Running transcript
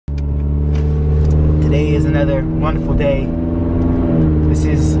another wonderful day. This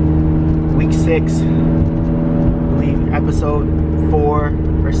is week 6, I believe episode 4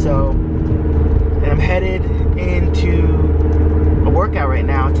 or so, and I'm headed into a workout right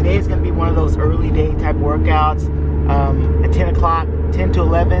now. Today is going to be one of those early day type workouts, at 10 o'clock, 10 to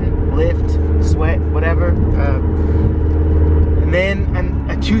 11, lift, sweat, whatever, and then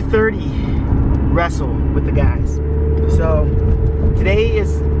a 2:30 wrestle with the guys. So today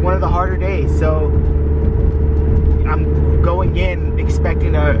is one of the harder days, so I'm going in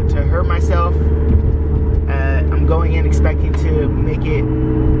expecting to hurt myself. I'm going in expecting to make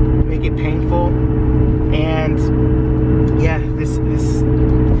it painful, and yeah,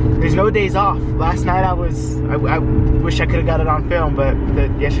 there's no days off. Last night I wish I could have got it on film, but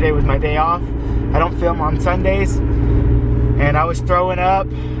yesterday was my day off. I don't film on Sundays, and I was throwing up,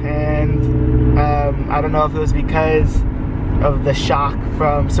 and I don't know if it was because of the shock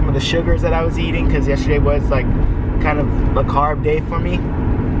from some of the sugars that I was eating, because yesterday was like kind of a carb day for me,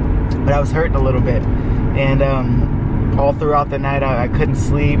 but I was hurting a little bit, and all throughout the night I couldn't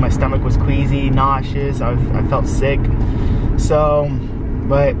sleep. My stomach was queasy, nauseous, I felt sick. So,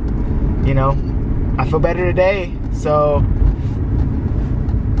 but you know, I feel better today, so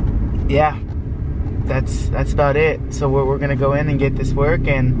yeah, that's about it. So we're gonna go in and get this work,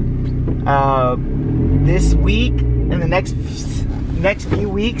 and this week and the next few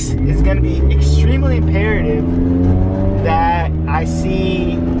weeks is going to be extremely imperative that I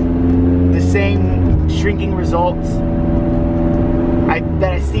see the same shrinking results.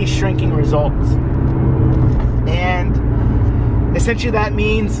 That I see shrinking results, and essentially that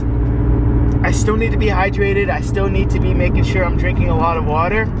means I still need to be hydrated. I still need to be making sure I'm drinking a lot of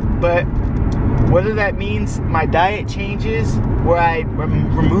water, but whether that means my diet changes, where I'm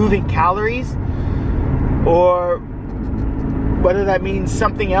removing calories, or whether that means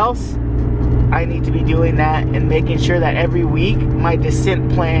something else, I need to be doing that and making sure that every week my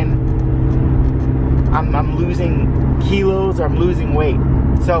descent plan, I'm losing kilos or I'm losing weight.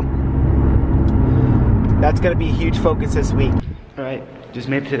 So that's gonna be a huge focus this week. All right, just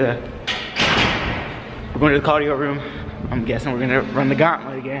made it to we're going to the cardio room. I'm guessing we're gonna run the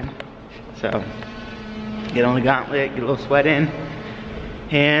gauntlet again. So get on the gauntlet, get a little sweat in,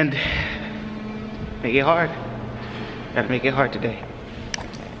 and make it hard. Gotta make it hard today.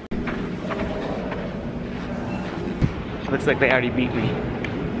 Looks like they already beat me.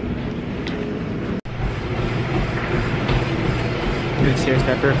 Good stair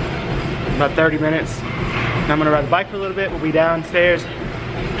stepper. About 30 minutes. Now I'm gonna ride the bike for a little bit. We'll be downstairs,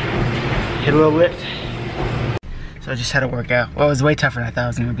 hit a little lift. So I just had a workout. Well, it was way tougher than I thought it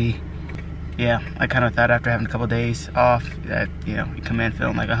was gonna be. Yeah, I kind of thought after having a couple days off that, you know, you come in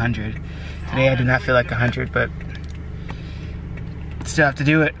feeling like 100. Today I do not feel like 100, but still have to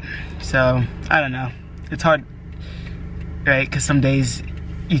do it. So I don't know, it's hard, right? Because some days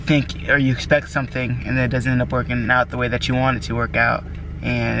you think or you expect something and then it doesn't end up working out the way that you want it to work out,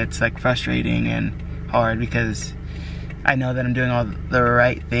 and it's like frustrating and hard because I know that I'm doing all the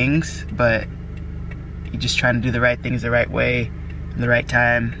right things, but you just trying to do the right things the right way in the right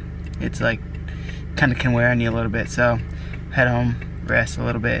time. It's like kind of can wear on you a little bit. So head home, rest a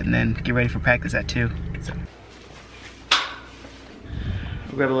little bit, and then get ready for practice at 2. So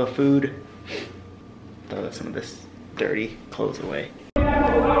we'll grab a little food, throw some of this dirty clothes away. Okay,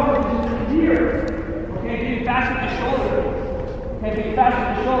 getting fast with the shoulder. Okay, getting fast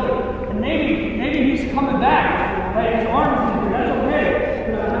with the shoulder. And maybe he's coming back. Right, his arms in here, that's okay.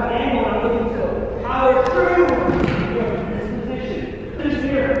 Because I'm not angle, I'm looking to power through this position. This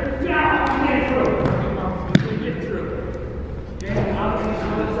here. Yeah, get through. Get through. Okay, and obviously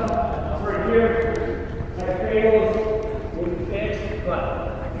some of this stuff over here. That fails. Wouldn't fix, but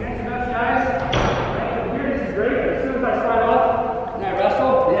against the best guys, right here, this is great. As soon as I slide off and I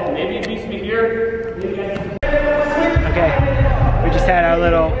wrestle, yeah, maybe it beats me here. Okay, we just had a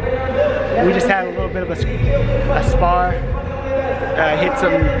little bit of a spar. Hit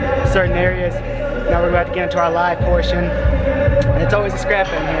some certain areas. Now we're about to get into our live portion, and it's always a scrap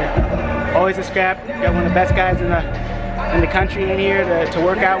in here. Always a scrap. Got one of the best guys in the country in here to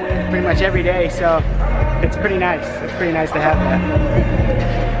work out with pretty much every day. So it's pretty nice. It's pretty nice to have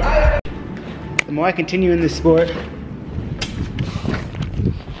that. The more I continue in this sport,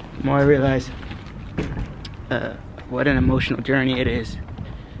 the more I realize what an emotional journey it is.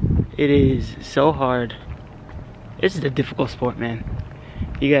 It is so hard. This is a difficult sport, man.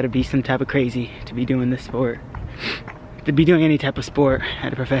 You gotta be some type of crazy to be doing this sport. To be doing any type of sport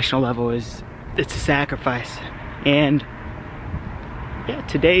at a professional level it's a sacrifice. And yeah,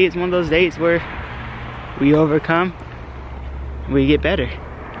 today is one of those days where we overcome, we get better.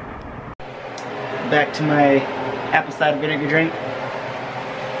 back to my apple cider vinegar drink.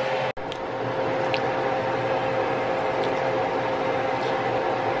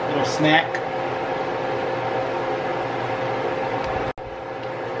 Little snack.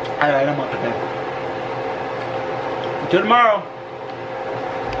 Alright, I'm off today. Until tomorrow.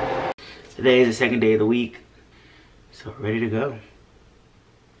 Today is the second day of the week, so we're ready to go.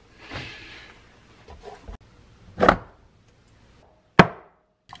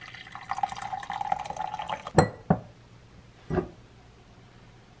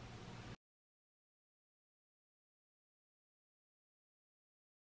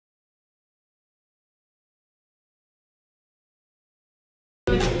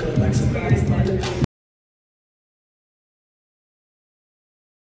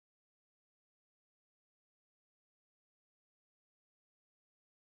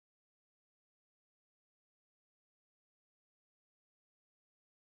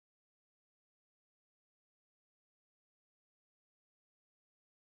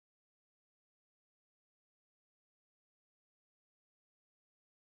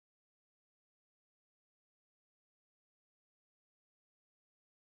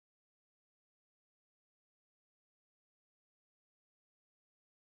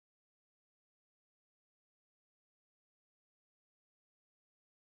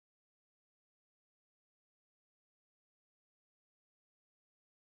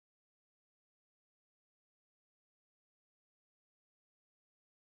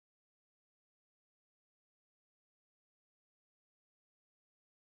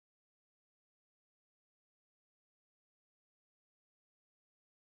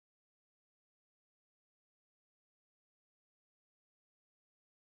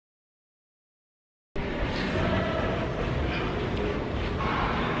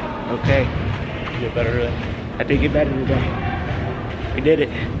 Okay. You get better today? I did get better today. We did it.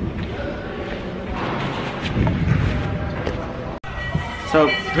 So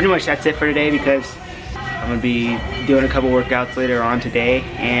pretty much that's it for today, because I'm gonna be doing a couple workouts later on today,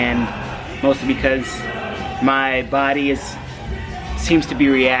 and mostly because my body seems to be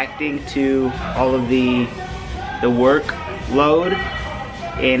reacting to all of the workload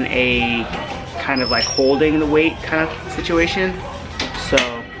in a kind of like holding the weight kind of situation. So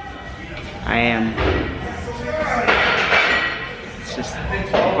I am, it's just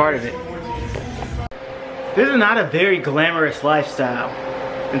a part of it. This is not a very glamorous lifestyle.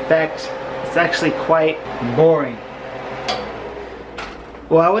 In fact, it's actually quite boring.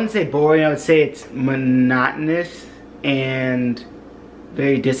 Well, I wouldn't say boring, I would say it's monotonous and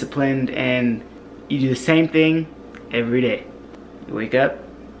very disciplined, and you do the same thing every day. You wake up,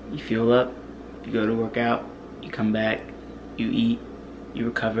 you fuel up, you go to work out, you come back, you eat, you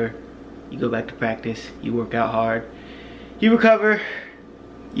recover, you go back to practice, you work out hard, you recover,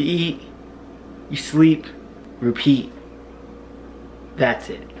 you eat, you sleep, repeat. That's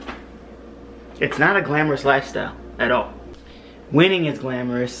it. It's not a glamorous lifestyle at all. Winning is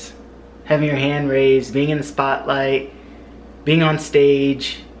glamorous. Having your hand raised, being in the spotlight, being on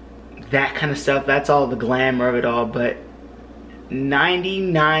stage, that kind of stuff, that's all the glamour of it all, but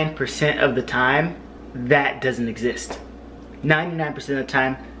 99% of the time, that doesn't exist. 99% of the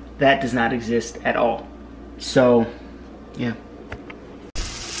time, that does not exist at all. So, yeah.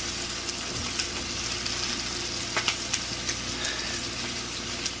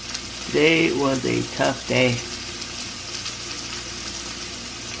 Today was a tough day.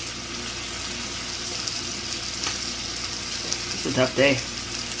 It's a tough day.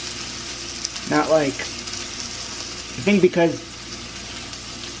 Not like, I think because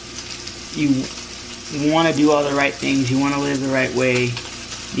you want to do all the right things, you want to live the right way,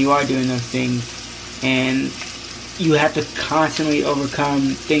 you are doing those things, and you have to constantly overcome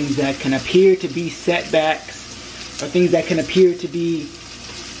things that can appear to be setbacks, or things that can appear to be,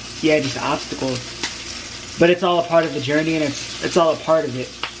 yeah, just obstacles. But it's all a part of the journey, and it's all a part of it,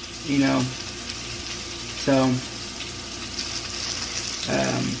 you know. So,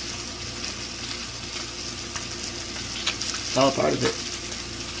 it's all a part of it.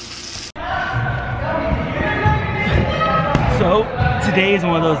 So today is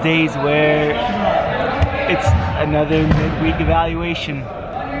one of those days where it's another midweek evaluation.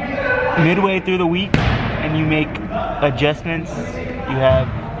 Midway through the week, and you make adjustments. You have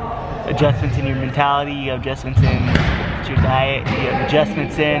adjustments in your mentality, you have adjustments in your diet, you have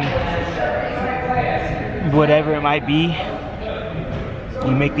adjustments in whatever it might be.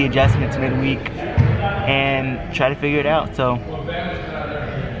 You make the adjustments midweek and try to figure it out. So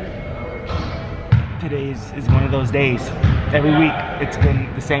today is one of those days. Every week it's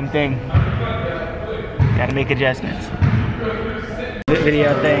been the same thing. Gotta make adjustments.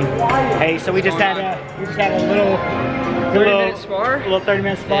 Video thing. Hey, so we just had a little 30-minute spar? A little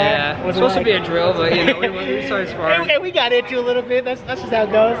 30-minute spar. Yeah, it was supposed to be a drill, but you know, we started sparring. And we got into a little bit. That's just how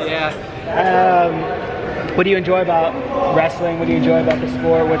it goes. Yeah. What do you enjoy about wrestling? What do you enjoy about the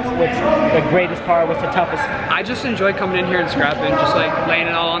sport? What's the greatest part? What's the toughest? I just enjoy coming in here and scrapping, just like laying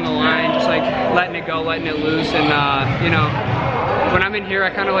it all on the line, just like letting it go, letting it loose, and you know, when I'm in here, I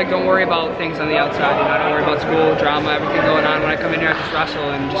kind of like don't worry about things on the outside. You know, I don't worry about school, drama, everything going on. When I come in here, I just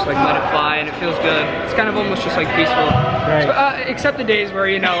wrestle and just like let it fly, and it feels good. It's kind of almost just like peaceful. Right. So, except the days where,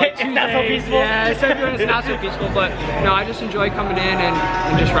 you know, like Tuesdays, not so peaceful. Yeah, except when it's not so peaceful. But no, I just enjoy coming in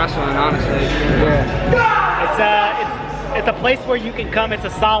and just wrestling, honestly. Yeah. It's a place where you can come. It's a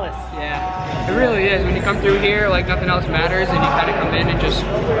solace. Yeah, it really is. When you come through here, like nothing else matters, and you kind of come in and just,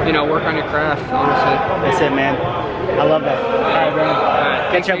 you know, work on your craft. Honestly. That's it, man. I love that. All right, bro. All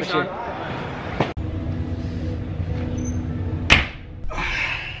right. Catch up with you.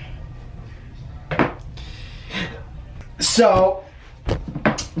 So,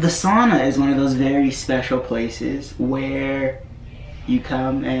 the sauna is one of those very special places where you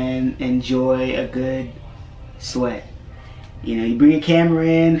come and enjoy a good sweat. You know, you bring your camera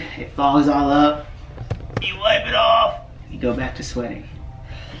in, it fogs all up, you wipe it off, you go back to sweating.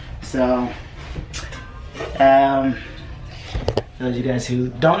 So, for those of you guys who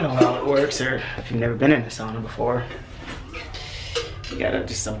don't know how it works, or if you've never been in a sauna before, you got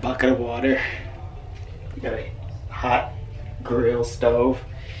just a bucket of water, you got a hot grill stove,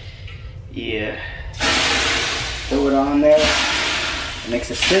 you throw it on there, it makes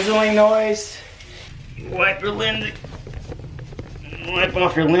a sizzling noise, you wipe your lens, wipe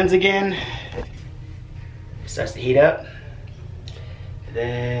off your lens again, it starts to heat up,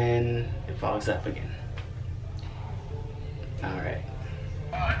 then it fogs up again. Alright.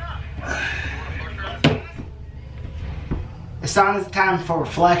 The sauna is a time for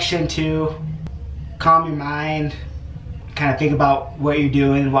reflection, to calm your mind, kind of think about what you're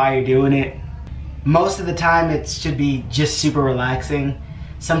doing, why you're doing it. Most of the time it should be just super relaxing.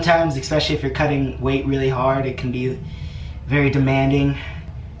 Sometimes, especially if you're cutting weight really hard, it can be very demanding.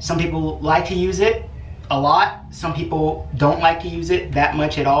 Some people like to use it a lot. Some people don't like to use it that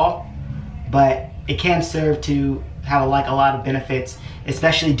much at all. But it can serve to have a lot of benefits,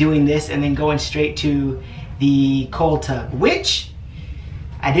 especially doing this and then going straight to the cold tub, which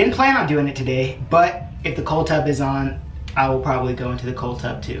I didn't plan on doing it today, but if the cold tub is on, I will probably go into the cold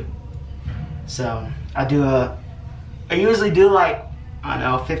tub too. So I usually do like, I don't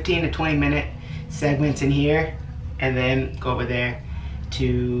know, 15 to 20 minute segments in here, and then go over there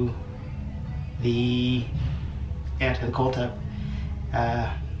to the cold tub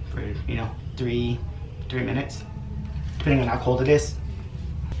for, you know, three minutes, depending on how cold it is.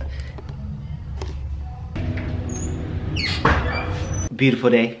 Beautiful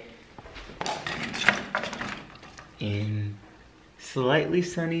day in slightly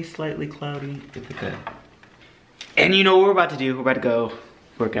sunny, slightly cloudy Ithaca. And you know what we're about to do? We're about to go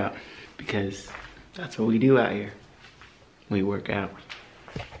work out, because that's what we do out here. We work out.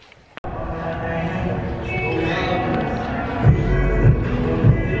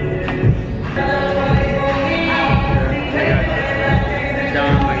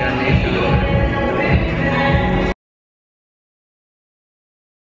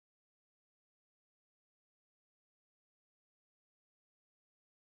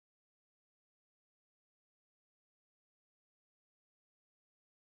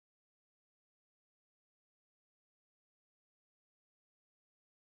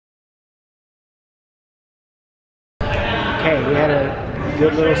 Okay, we had a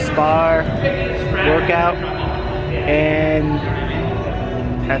good little spar workout, and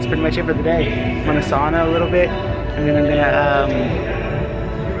that's pretty much it for the day. I'm gonna sauna a little bit, and then I'm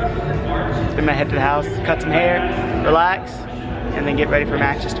gonna spin my head to the house, cut some hair, relax, and then get ready for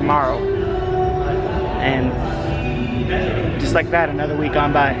matches tomorrow. And just like that, another week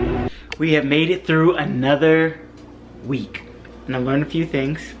gone by. We have made it through another week, and I've learned a few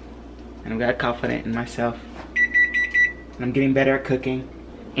things, and I've got confident in myself. I'm getting better at cooking,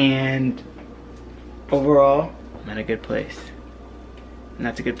 and overall, I'm at a good place. And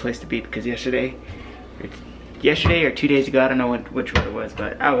that's a good place to be, because yesterday or 2 days ago, I don't know which one it was,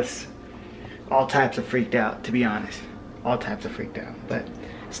 but I was all types of freaked out, to be honest. All types of freaked out. But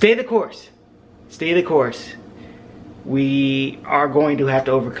stay the course. Stay the course. We are going to have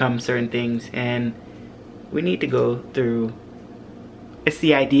to overcome certain things, and we need to go through. It's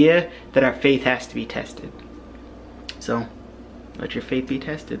the idea that our faith has to be tested. So, let your faith be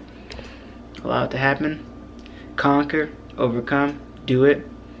tested. Allow it to happen. Conquer, overcome, do it,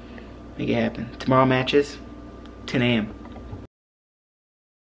 make it happen. Tomorrow matches, 10 a.m.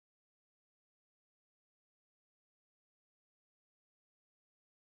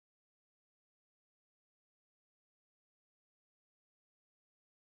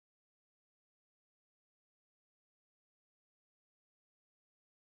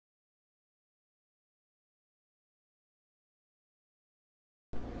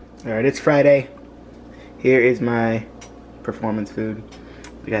 Alright, it's Friday. Here is my performance food.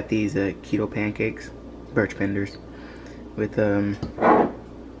 We got these keto pancakes, birch benders, with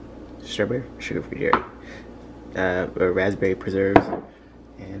strawberry, sugar-free dairy, or raspberry preserves,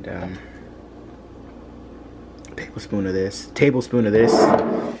 and tablespoon of this,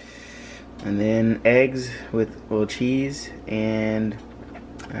 and then eggs with a little cheese and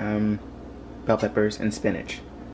bell peppers and spinach.